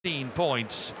15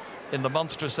 points in the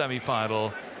Munster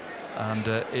semi-final, and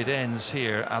it ends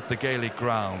here at the Gaelic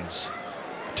grounds.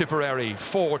 Tipperary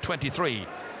 4-23,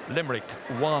 Limerick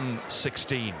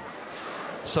 1-16.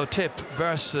 So Tip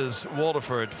versus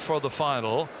Waterford for the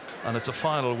final, and it's a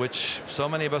final which so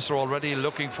many of us are already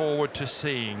looking forward to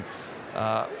seeing.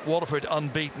 Waterford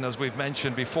unbeaten, as we've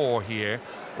mentioned before here,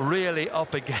 really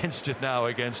up against it now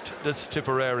against this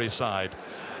Tipperary side.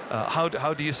 How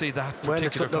do you see that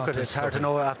particular look at it, it's hard to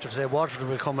know after today. Waterford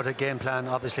will come with a game plan,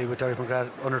 obviously, with Derek McGrath.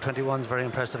 Under 21s very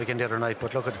impressive again the other night,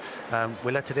 but look at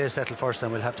we'll let today settle first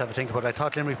and we'll have to have a think about it. I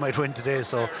thought Limerick might win today,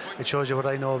 so it shows you what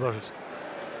I know about it.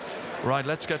 Right,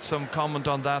 let's get some comment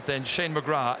on that then. Shane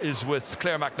McGrath is with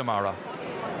Claire McNamara.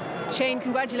 Shane,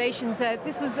 congratulations.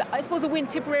 This was, I suppose, a win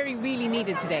Tipperary really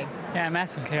needed today. Yeah,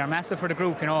 massive, Claire, massive for the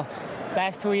group, you know.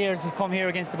 Last 2 years we've come here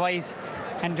against the boys,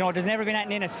 and you know, there's never been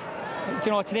anything in it.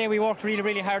 You know, today we worked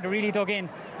really hard, really dug in,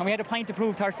 and we had a point to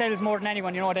prove to ourselves more than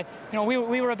anyone. You know that, you know,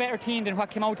 we were a better team than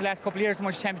what came out the last couple of years in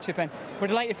the championship, and we're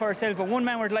delighted for ourselves. But one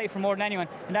man we're delighted for more than anyone,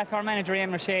 and that's our manager,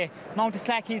 Eamon O'Shea. Amount of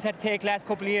slack he's had to take the last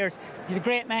couple of years. He's a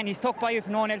great man. He's stuck by us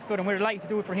and no one else stood, and we're delighted to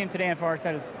do it for him today and for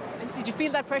ourselves. And did you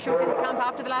feel that pressure within the camp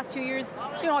after the last 2 years?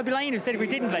 You know, I'd be lying if I said if we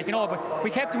didn't, like, you know, but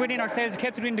we kept it within ourselves, we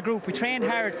kept it within the group. We trained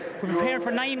hard. We prepared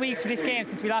for 9 weeks for this game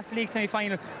since we lost the league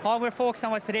semi-final. All we're focused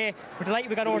on was today. We're delighted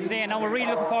we got over today, and now we're really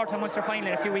looking forward to a Munster final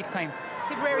in a few weeks' time.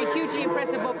 Tipperary hugely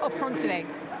impressive up front today.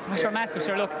 Sure, massive,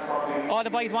 sure. Look, all the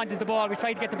boys want is the ball. We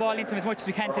tried to get the ball into them as much as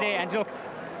we can today, and look,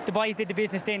 the boys did the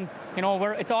business then. You know,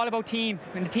 it's all about team.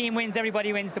 When the team wins,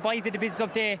 everybody wins. The boys did the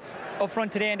business up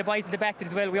front today, and the boys did the back did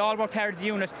as well. We all worked hard as a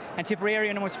unit, and Tipperary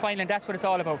in the Munster final, and that's what it's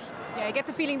all about. Yeah, I get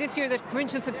the feeling this year that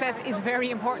provincial success is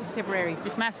very important to Tipperary.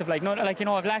 It's massive, like, no, like, you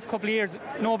know, the last couple of years,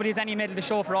 nobody has any medal to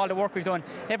show for all the work we've done.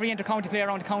 Every inter-county player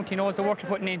around the county knows the work you're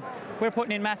putting in. We're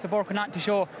putting in massive work and nothing to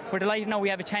show. We're delighted now we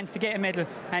have a chance to get a medal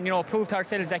and, you know, prove to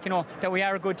ourselves that, you know, that we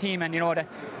are a good team, and, you know, that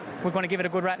we're going to give it a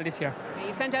good rattle this year. Yeah,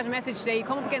 you sent out a message today. You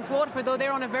come up against Waterford, though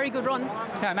they're on a very good run.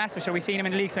 Yeah, massive. Sure, we've seen them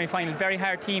in the league semi-final. Very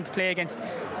hard team to play against.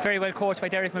 Very well coached by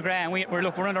Derek McGrath.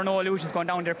 And we're under no illusions going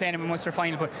down there playing them in Munster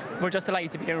final. But we're just delighted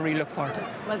to be here. Really look forward to it.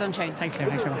 Well done, Shane. Thanks, Claire.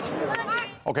 Thanks very much.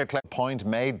 OK, Claire, point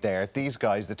made there. These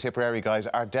guys, the Tipperary guys,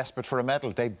 are desperate for a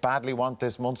medal. They badly want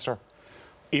this Munster.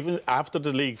 Even after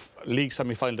the league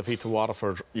semi-final defeat to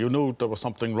Waterford, you knew there was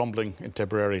something rumbling in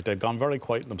Tipperary. They'd gone very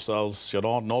quiet themselves. You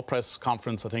know, no press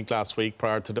conference, I think, last week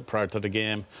prior to the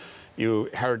game. You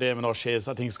heard Eamon O'Shea's,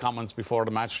 I think, his comments before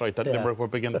the match, right, that Limerick were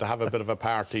beginning to have a bit of a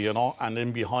party, you know, and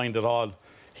in behind it all,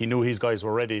 he knew his guys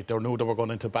were ready. They knew they were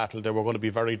going into battle. They were going to be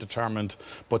very determined,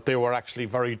 but they were actually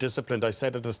very disciplined. I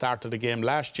said at the start of the game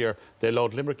last year, they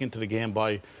allowed Limerick into the game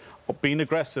by being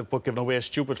aggressive but giving away a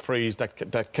stupid freeze that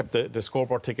kept the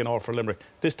scoreboard ticking over for Limerick.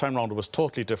 This time round it was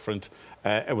totally different.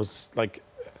 It was like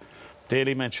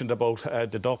Daly mentioned about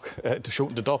the duck,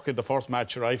 shooting the duck in the first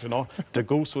match, right? You know, the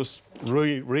goose was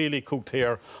really cooked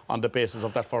here on the basis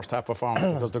of that first half performance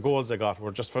because the goals they got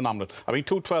were just phenomenal. I mean,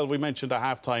 2-12 we mentioned at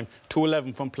half time,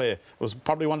 2-11 from play. It was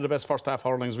probably one of the best first half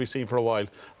hurlings we've seen for a while.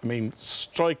 I mean,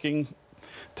 striking,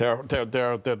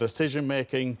 their decision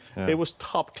making, it was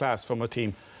top class from a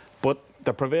team. But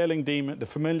the prevailing demon, the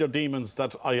familiar demons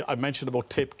that I mentioned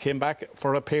about Tip came back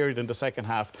for a period in the second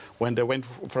half when they went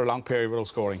for a long period without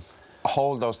scoring.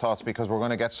 Hold those thoughts because we're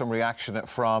going to get some reaction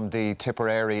from the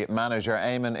Tipperary manager.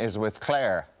 Eamon is with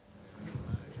Claire.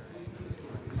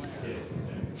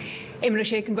 Eamon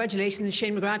O'Shea, congratulations. And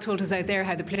Shane McGrath told us out there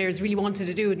how the players really wanted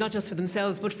to do it, not just for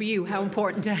themselves, but for you. How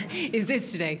important is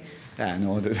this today? Yeah,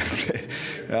 no,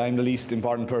 I'm the least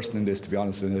important person in this, to be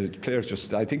honest. And the players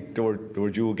just, I think they were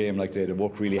due a game like that. They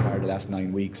worked really hard the last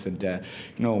 9 weeks, and you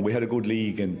know, we had a good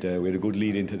league, and we had a good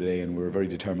lead in today, and we were very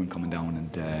determined coming down,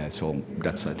 and so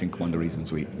that's, I think, one of the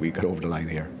reasons we got over the line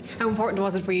here. How important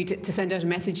was it for you to send out a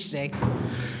message today?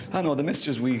 I know the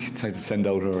messages we try to send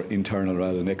out are internal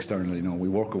rather than external. You know, we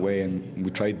work away and we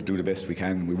try to do the best we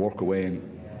can. We work away,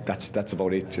 and that's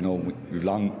about it. You know, we've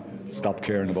long stopped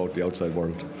caring about the outside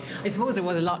world. I suppose there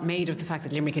was a lot made of the fact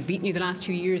that Limerick had beaten you the last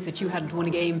 2 years, that you hadn't won a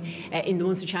game in the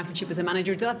Munster Championship as a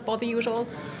manager. Did that bother you at all?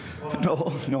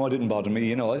 No, it didn't bother me.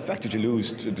 You know, the fact that you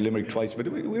lose to Limerick twice, but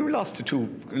we were lost to two.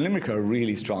 Limerick are a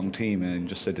really strong team, and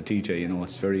just said to TJ, you know,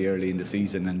 it's very early in the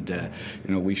season, and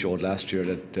you know, we showed last year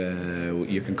that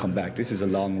you can come back. This is a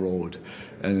long road,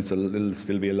 and it'll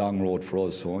still be a long road for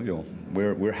us. So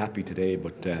we're happy today,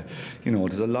 but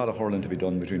there's a lot of hurling to be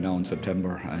done between now and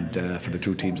September, and for the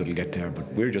two teams that'll get there.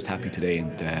 But we're just happy today,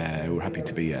 and we're happy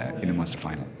to be in a Munster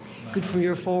final. Good from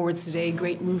your forwards today,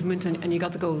 great movement, and you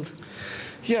got the goals.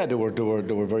 Yeah, they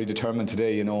were very determined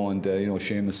today, and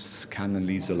Seamus Cannon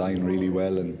leads the line really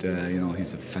well, and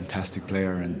he's a fantastic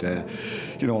player, and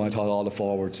I thought all the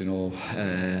forwards, and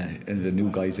the new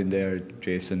guys in there,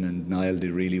 Jason and Niall,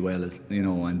 did really well,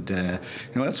 and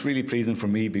that's really pleasing for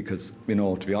me because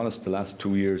to be honest, the last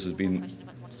 2 years has been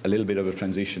a little bit of a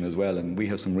transition as well, and we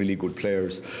have some really good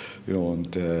players,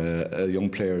 and young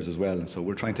players as well, and so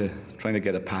we're trying to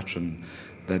get a pattern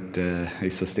that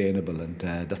is sustainable, and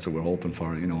that's what we're hoping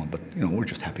for, but we're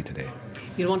just happy today.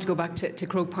 You don't want to go back to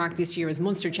Croke Park this year as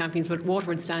Munster champions, but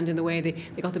Waterford stand in the way. They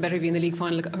got the better of you in the league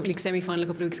semi-final a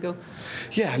couple of weeks ago.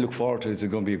 Yeah, I look forward to it. It's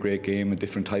going to be a great game, a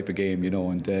different type of game,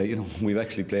 and we've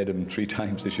actually played them 3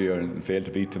 times this year and failed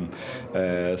to beat them,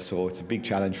 so it's a big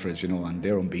challenge for us, and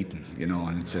they're unbeaten,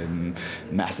 and it's a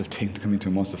massive thing to come into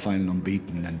a Munster final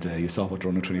unbeaten, and you saw what the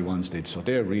under-21s did, so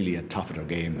they're really at top of their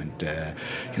game, and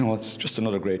it's just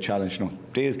another great challenge.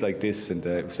 Days like this, and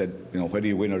I've said, whether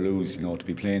you win or lose, to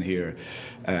be playing here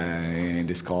in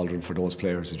this cauldron for those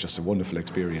players is just a wonderful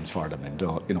experience for them. And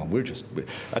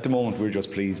at the moment we're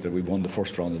just pleased that we won the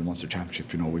first round of the Munster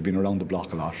Championship. We've been around the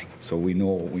block a lot, so we know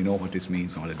what this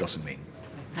means and what it doesn't mean.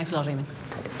 Thanks a lot, Eamon.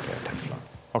 Thanks a lot.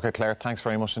 OK, Claire, thanks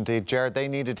very much indeed. Gerard, they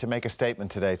needed to make a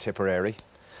statement today, Tipperary,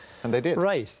 and they did.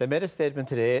 Right, they made a statement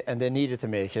today and they needed to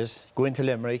make it. Go into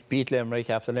Limerick, beat Limerick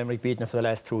after Limerick beaten it for the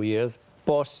last 2 years.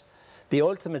 But the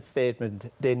ultimate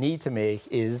statement they need to make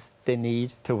is they need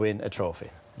to win a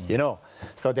trophy.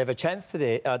 So they have a chance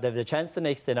today, they have a chance the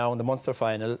next day now in the Munster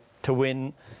final to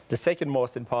win the second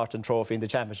most important trophy in the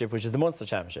championship, which is the Munster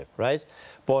Championship, right?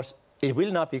 But it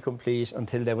will not be complete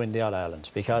until they win the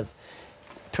All-Ireland, because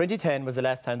 2010 was the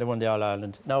last time they won the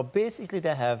All-Ireland. Now, basically,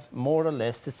 they have more or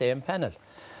less the same panel.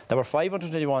 There were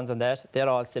 521s on that. They're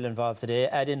all still involved today.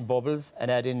 Add in Bubbles and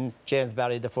add in James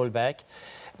Barry, the full-back.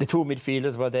 The 2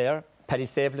 midfielders were there. Paddy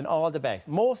Staple and all the backs.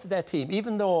 Most of that team,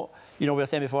 even though, we were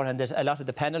saying beforehand that a lot of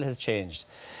the panel has changed,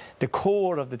 the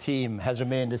core of the team has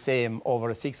remained the same over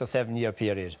a 6 or 7 year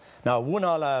period. Now, 1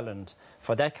 All-Ireland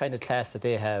for that kind of class that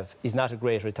they have is not a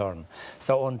great return.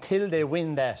 So until they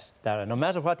win that, Darren, no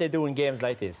matter what they do in games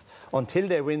like this, until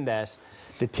they win that,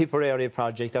 the Tipperary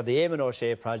project or the Eamon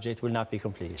O'Shea project will not be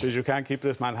complete. Because you can't keep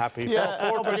this man happy. Yeah,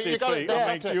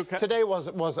 4:23. Today was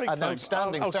an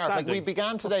outstanding start. Like, we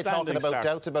began today talking about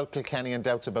doubts about Kilkenny and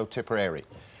doubts about Tipperary.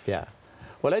 Yeah.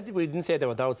 Well, we didn't say there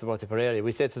were doubts about Tipperary.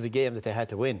 We said it was a game that they had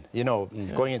to win,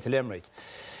 going into Limerick.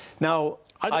 Now,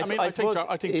 I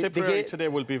think Tipperary today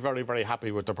will be very, very happy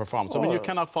with the performance. I mean, you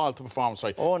cannot fault the performance,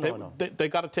 right? Oh, no. They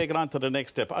got to take it on to the next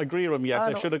step. I agree with him,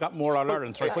 they should have got more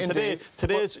All-Irelands, right? But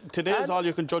today's all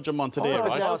you can judge them on today,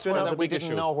 right? We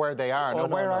didn't know where they are. Now,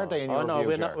 where are they in your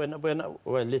view, we're not.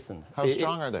 Well, listen. How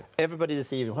strong are they? Everybody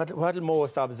this evening, what will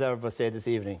most observers say this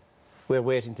evening? We're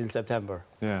waiting till September.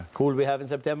 Yeah. Who will we have in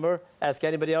September? Ask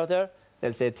anybody out there.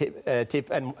 They'll say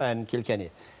Tip and Kilkenny.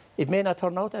 It may not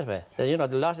turn out that way. There's a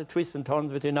lot of twists and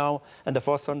turns between now and the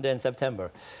first Sunday in September.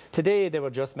 Today, they were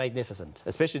just magnificent,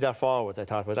 especially their forwards, I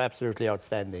thought, were absolutely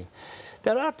outstanding.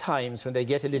 There are times when they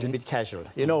get a little bit casual.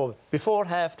 Before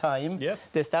half-time,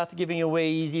 they start giving away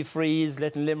easy frees,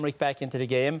 letting Limerick back into the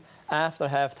game. After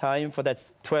half-time, for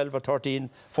that 12 or 13,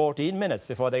 14 minutes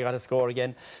before they got a score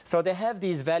again. So they have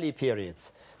these valley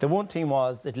periods. The one thing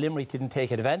was that Limerick didn't take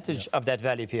advantage of that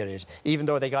valley period, even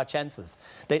though they got chances.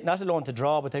 Not alone to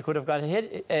draw, but they could have got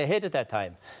ahead at that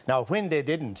time. Now, when they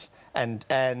didn't,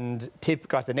 and Tip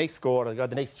got the next score, or got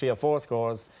the next 3 or 4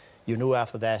 scores, you knew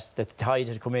after that the tide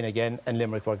had come in again and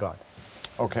Limerick were gone.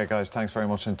 OK, guys, thanks very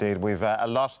much indeed. We've a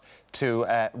lot to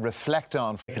reflect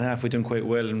on. Second half, we've done quite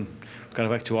well and got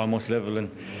back to almost level. And,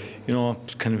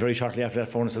 kind of very shortly after that,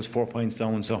 found ourselves 4 points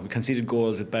down. So we conceded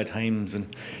goals at bad times.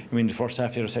 And, the first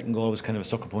half, the second goal was kind of a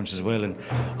sucker punch as well. And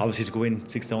obviously to go in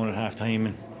 6 down at half-time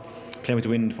and playing with the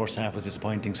win in the first half was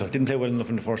disappointing. So didn't play well enough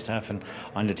in the first half, and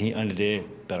on the day,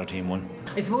 better team won.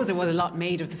 I suppose there was a lot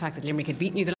made of the fact that Limerick had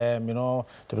beaten you. There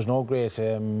was no great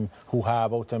hoo-ha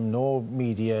about them, no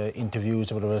media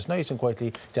interviews, but it was nice and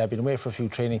quietly. They had been away for a few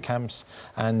training camps,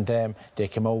 and they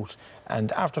came out.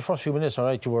 And after the first few minutes, all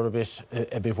right, you were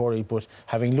a bit worried, but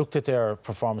having looked at their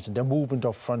performance and their movement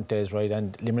up front days, right,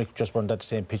 and Limerick just weren't at the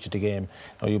same pitch of the game.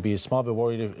 Now, you'd be a small bit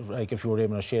worried if you were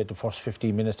able to shade the first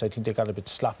 15 minutes. I think they got a bit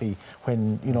sloppy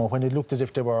when it looked as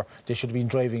if they should have been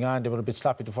driving on. They were a bit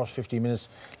sloppy the first 15 minutes.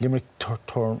 Limerick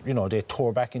they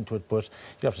tore back into it, but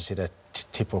you have to say that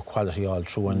Tip were quality all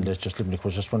through, and Limerick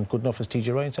was just weren't good enough, as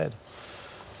TJ Ryan said.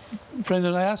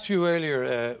 Brendan, I asked you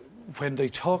earlier, when they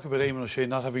talk about Eamon O'Shea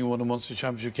not having won a Munster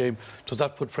Championship game, does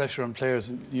that put pressure on players?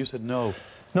 And you said no.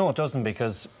 No, it doesn't,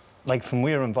 because like from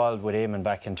we were involved with Eamon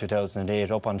back in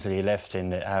 2008 up until he left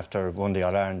after won the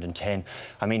All-Ireland in 10.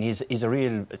 I mean, he's a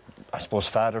real, I suppose,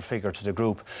 father figure to the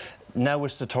group. Now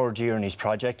it's the third year in his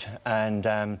project, and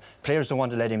players don't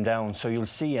want to let him down. So you'll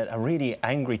see a really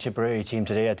angry Tipperary team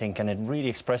today, I think, and it really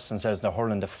expressed themselves in the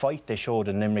hurling. The fight they showed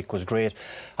in Limerick was great.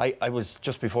 I was,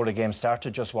 just before the game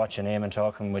started, just watching Eamon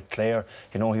talking with Claire.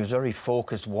 You know, he was very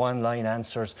focused, one-line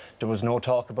answers. There was no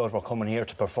talk about we're coming here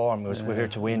to perform. We're here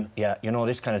to win. Yeah, you know,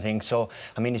 this kind of thing. So,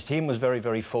 I mean, his team was very,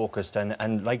 very focused.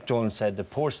 And like Joan said, the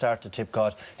poor start that Tip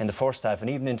got in the first half and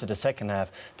even into the second half,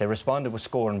 they responded with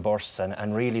scoring bursts,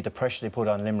 and really the pressure they put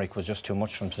on Limerick was just too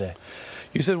much for them today.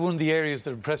 You said one of the areas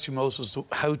that impressed you most was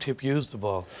how Tip used the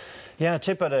ball. Yeah,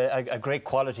 Tip had a great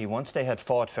quality. Once they had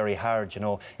fought very hard, you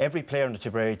know, every player in the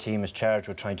Tipperary team is charged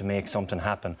with trying to make something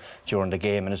happen during the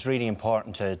game, and it's really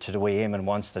important to the way Eamon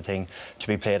wants the thing to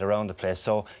be played around the place.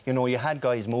 So, you know, you had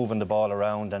guys moving the ball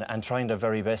around and trying their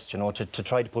very best, you know, to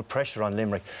try to put pressure on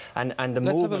Limerick. And the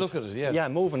Let's have a look at it, yeah. Yeah,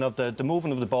 the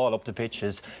movement of the ball up the pitch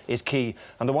is key.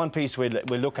 And the one piece we'll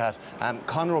look at,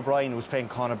 Conor O'Brien, who's playing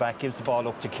cornerback, gives the ball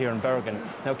up to Kieran Bergen.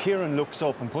 Now, Kieran looks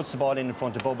up and puts the ball in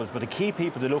front of Bubbles, but the key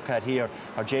people to look at here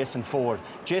are Jason Ford.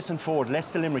 Jason Ford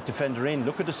lets the Limerick defender in.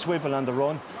 Look at the swivel on the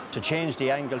run to change the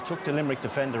angle, took the Limerick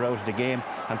defender out of the game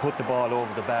and put the ball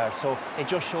over the bar. So it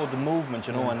just showed the movement,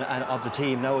 you know, and of the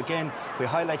team. Now again, we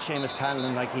highlight Seamus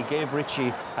Canlon, like he gave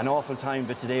Richie an awful time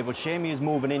of it today, but Seamus is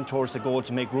moving in towards the goal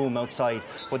to make room outside.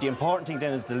 But the important thing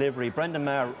then is delivery. Brendan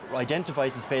Maher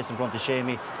identifies the space in front of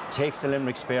Seamus, takes the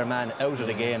Limerick spare man out of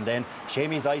the game then.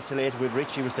 Seamus isolated with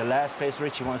Richie, was the last place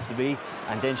Richie wants to be,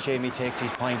 and then Seamus takes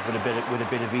his point with a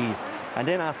bit of ease. And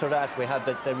then after that we have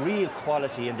the real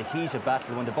quality and the heat of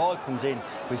battle. When the ball comes in,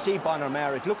 we see Bonner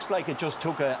Maher, it looks like it just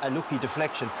took a lucky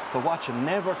deflection, but watch him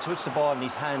never touch the ball in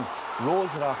his hand,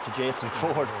 rolls it off to Jason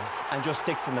Ford and just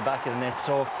sticks in the back of the net.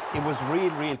 So it was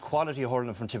real quality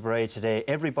hurling from Tipperary today.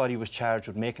 Everybody was charged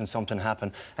with making something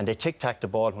happen, and they tic-tacked the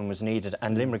ball when was needed,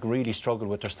 and Limerick really struggled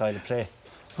with their style of play.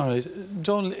 All right,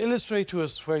 John, illustrate to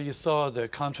us where you saw the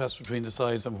contrast between the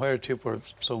sides and where Tip were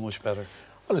so much better.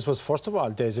 Well, I suppose, first of all,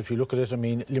 Des, if you look at it, I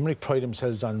mean, Limerick pride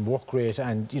themselves on work rate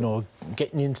and, you know,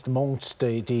 getting into amongst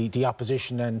the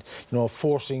opposition and, you know,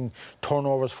 forcing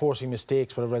turnovers, forcing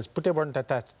mistakes, whatever else. But they weren't at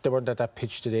that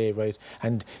pitch today, right?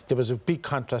 And there was a big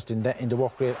contrast in the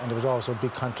work rate, and there was also a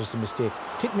big contrast in mistakes.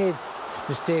 Tip made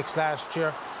mistakes last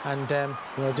year, and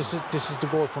you know, this is the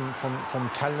goal from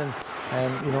Callan,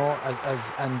 you know,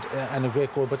 and a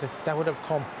great goal, but that would have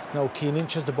come. Now Cian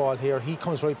Inch has the ball here. He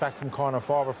comes right back from corner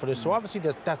forward for this. So obviously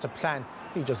that's a plan.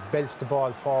 He just belts the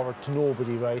ball forward to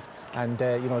nobody, right? And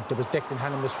you know, there was Declan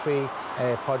Hannon was free,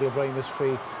 Paddy O'Brien was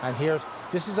free, and here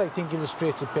this is, I think,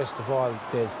 illustrates it best of all.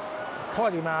 There's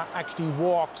Paddy Maher actually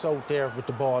walks out there with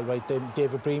the ball, right?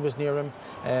 David Breen was near him,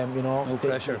 you know.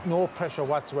 No pressure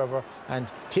whatsoever,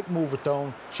 and Tip moved it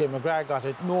down. Shane McGrath got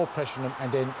it, no pressure on him, and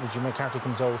then Richie McCarthy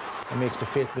comes out and makes the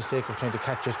fatal mistake of trying to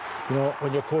catch it. You know,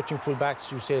 when you're coaching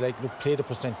full-backs, you say, like, look, play the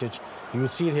percentage. You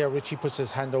would see it here, Richie puts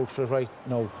his hand out for it, right?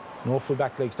 No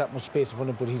full-back likes that much space in front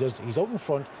of him, but he's out in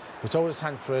front, puts out his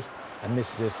hand for it and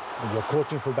misses it. When you're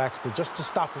coaching full-backs, just to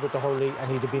stop it with the hurley,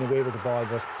 and he'd have been away with the ball.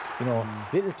 But, you know,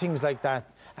 little things like that.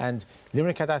 And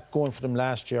Limerick had that going for them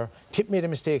last year. Tip made a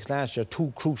mistakes last year,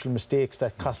 two crucial mistakes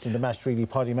that cost them the match, really.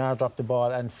 Paddy Maher dropped the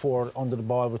ball and Ford under the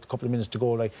ball with a couple of minutes to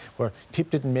go, like, where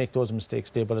Tip didn't make those mistakes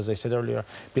there. But as I said earlier, a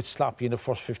bit sloppy in the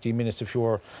first 15 minutes. If you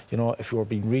were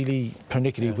being really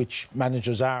pernickety, which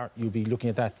managers are, you'll be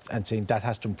looking at that and saying that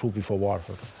has to improve before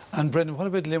Waterford. And Brendan, what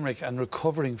about Limerick and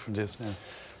recovering from this now?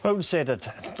 I would say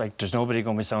that, like, there's nobody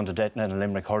going to be sound to death in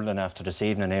Limerick hurling after this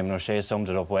evening. Eamon O'Shea summed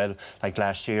it up well. Like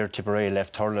last year, Tipperary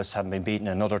left hurlers, having been beaten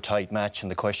in another tight match,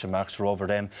 and the question marks were over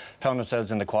them. Found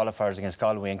themselves in the qualifiers against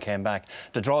Galway and came back.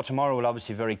 The draw tomorrow will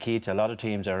obviously be very key to a lot of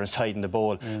teams that are inside in the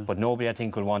bowl, but nobody, I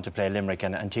think, will want to play Limerick.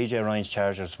 And TJ Ryan's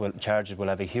Chargers will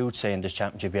have a huge say in this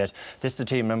championship yet. This is the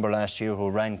team, remember, last year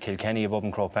who ran Kilkenny above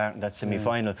in Croke Park in that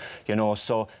semi-final. You know,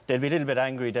 so they'll be a little bit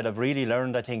angry. They'll have really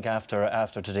learned, I think,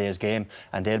 after today's game,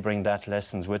 and they'll bring that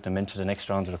lesson with them into the next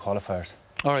round of the qualifiers.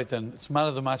 All right then, it's man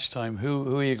of the match time.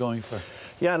 Who are you going for?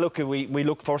 Yeah, look, we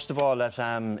look first of all at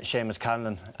Seamus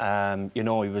Callan. You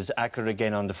know, he was accurate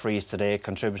again on the frees today,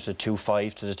 contributed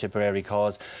 2-5 to the Tipperary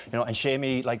cause. You know, and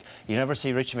Seamie, like, you never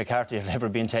see Richie McCarthy have never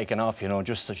been taken off, you know,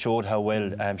 just showed how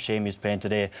well Seamie's playing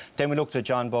today. Then we looked at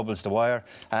John Bubbles Dwyer.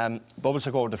 Bubbles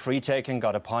scored the free taking,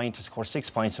 got a point, scored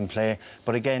 6 points in play,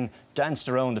 but again, danced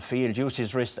around the field, used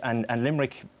his wrist, and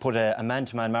Limerick put a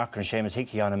man-to-man marker on Seamus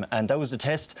Hickey on him, and that was the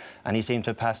test, and he seemed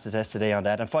to pass the test today on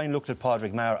that. And finally looked at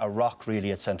Padraig Maher, a rock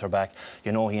really at centre-back.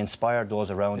 You know, he inspired those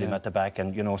around him at the back,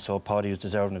 and, you know, so Paddy was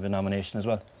deserving of a nomination as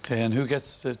well. Okay, and who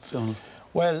gets it?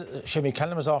 Well, Seamie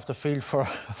Callan was off the field for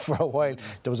a while.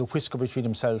 There was a whisker between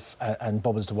himself and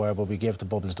Bubbles Dwyer, but we gave to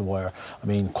Bubbles Dwyer. I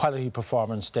mean, quality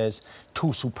performance. There's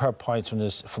 2 superb points from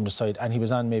the side, and he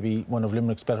was on maybe one of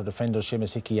Limerick's better defenders,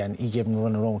 Seamus Hickey, and he gave him a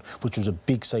run around, which was a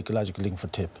big psychological link for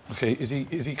Tip. Okay, is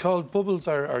he called Bubbles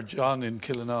or John in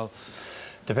Killinall?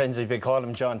 Depends if we call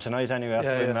him John tonight anyway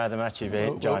after winning man of the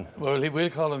match, John. Well, we'll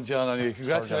call him John anyway.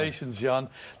 Congratulations, John.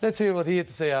 Let's hear what he had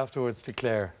to say afterwards to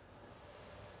Claire.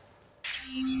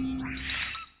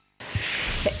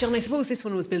 John, I suppose this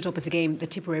one was built up as a game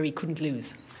that Tipperary couldn't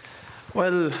lose.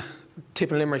 Well, Tip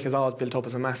and Limerick has always built up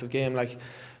as a massive game. Like,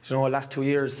 you know, last 2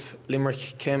 years,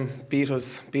 Limerick came, beat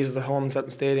us at home in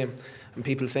Selton Stadium, and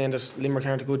people saying that Limerick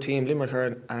aren't a good team. Limerick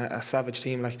are a savage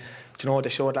team. Like, you know, they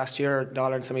showed last year, the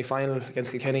All-Ireland semi-final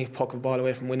against Kilkenny, puck of ball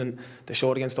away from winning. They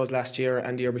showed against us last year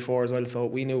and the year before as well. So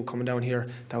we knew coming down here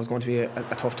that was going to be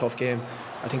a tough game.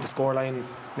 I think the scoreline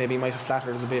maybe might have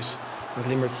flattered us a bit, because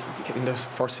Limerick in the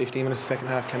first 15 minutes of the second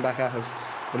half came back at us.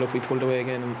 But look, we pulled away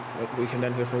again, and we came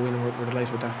down here for a win, and we're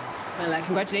delighted with that. Well,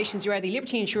 congratulations. You are the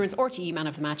Liberty Insurance RTE Man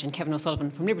of the Match, and Kevin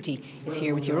O'Sullivan from Liberty is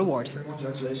here with your award.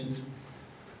 Congratulations.